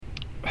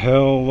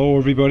Hello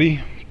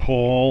everybody,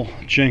 Paul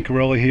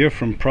Jancarella here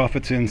from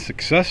Profits and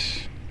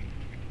Success,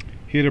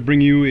 here to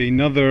bring you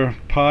another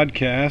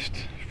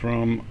podcast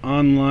from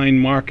Online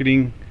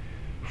Marketing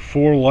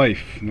for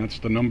Life, and that's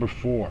the number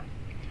 4.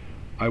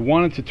 I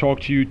wanted to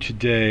talk to you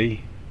today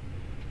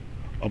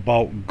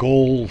about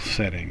goal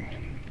setting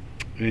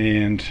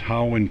and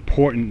how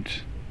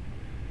important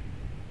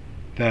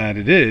that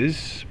it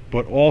is,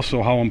 but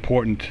also how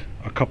important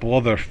a couple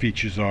other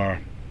features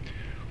are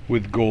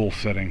with goal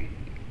setting.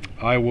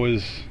 I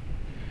was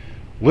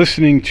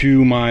listening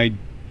to my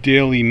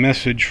daily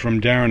message from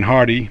Darren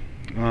Hardy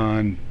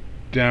on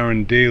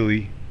Darren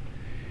Daily,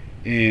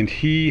 and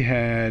he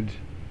had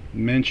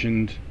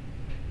mentioned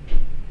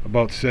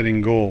about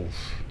setting goals.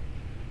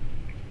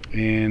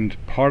 And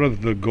part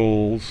of the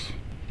goals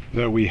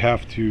that we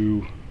have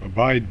to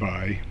abide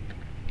by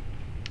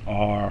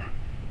are,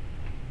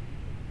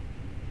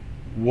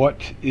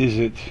 what is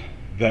it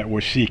that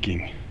we're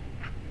seeking?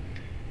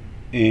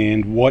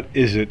 And what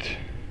is it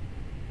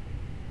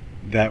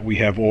that we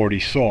have already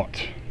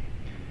sought?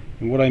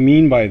 And what I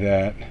mean by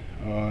that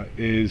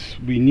is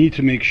we need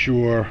to make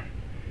sure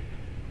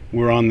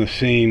we're on the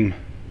same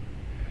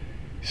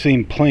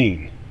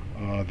plane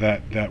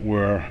that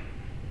we're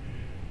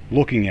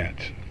looking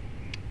at.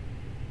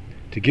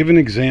 To give an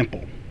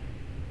example,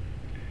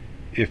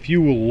 if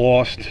you were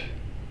lost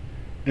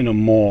in a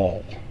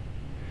mall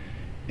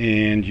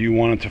and you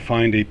wanted to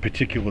find a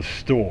particular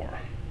store,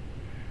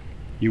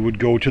 you would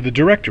go to the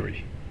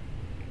directory.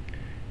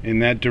 And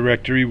that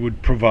directory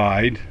would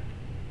provide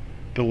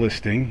the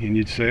listing, and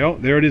you'd say, oh,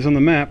 there it is on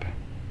the map.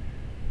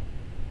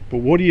 But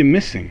what are you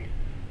missing?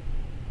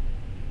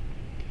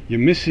 You're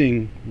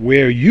missing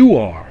where you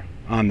are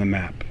on the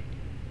map.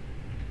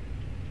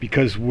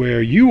 Because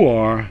where you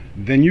are,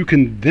 then you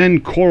can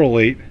then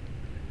correlate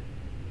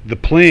the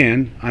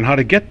plan on how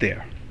to get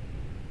there.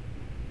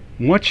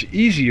 Much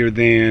easier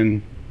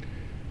than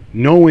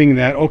knowing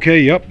that, okay,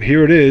 yep,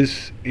 here it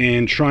is,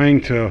 and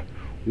trying to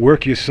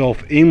work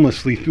yourself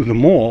aimlessly through the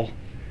mall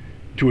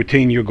to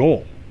attain your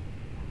goal.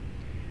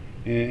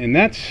 And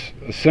that's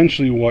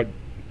essentially what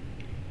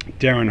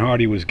Darren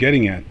Hardy was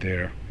getting at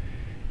there.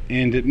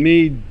 And it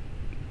made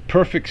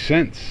perfect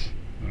sense.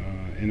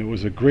 And it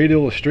was a great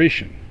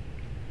illustration.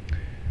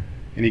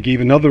 And he gave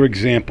another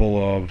example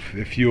of,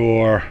 if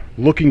you're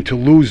looking to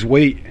lose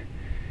weight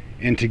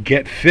and to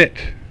get fit,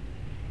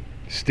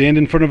 stand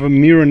in front of a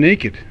mirror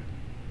naked.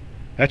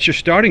 That's your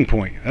starting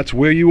point. That's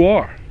where you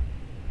are.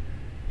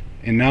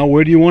 And now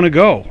where do you want to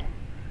go?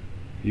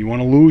 You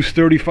want to lose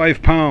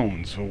 35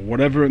 pounds or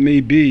whatever it may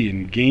be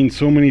and gain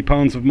so many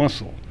pounds of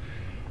muscle.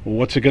 Well,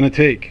 what's it going to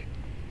take?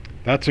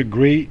 That's a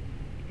great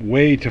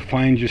way to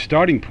find your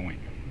starting point.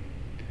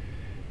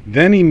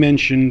 Then he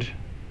mentioned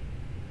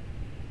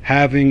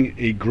having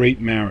a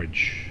great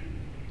marriage,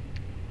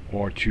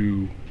 or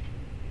to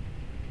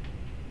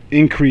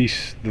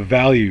increase the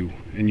value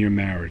in your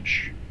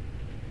marriage.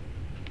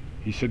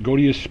 He said, go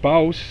to your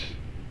spouse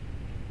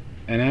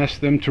and ask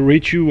them to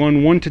rate you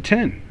on 1 to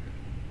 10.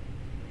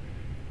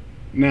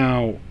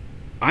 Now,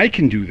 I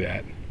can do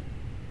that,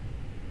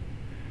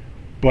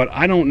 but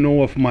I don't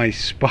know if my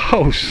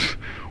spouse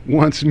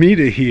wants me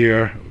to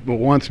hear, but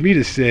wants me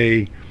to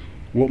say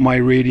what my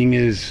rating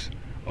is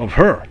of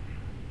her,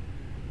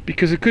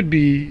 because it could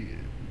be,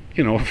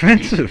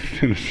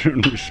 offensive in a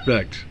certain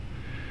respect.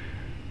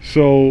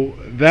 So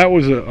that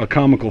was a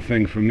comical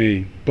thing for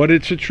me, but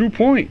it's a true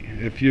point.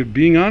 If you're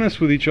being honest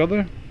with each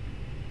other,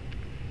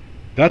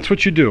 that's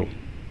what you do.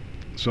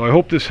 So I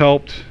hope this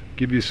helped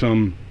give you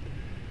some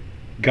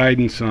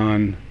guidance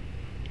on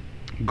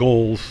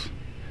goals.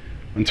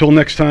 Until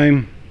next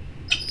time,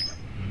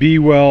 be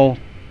well,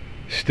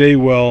 stay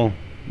well.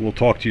 We'll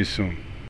talk to you soon.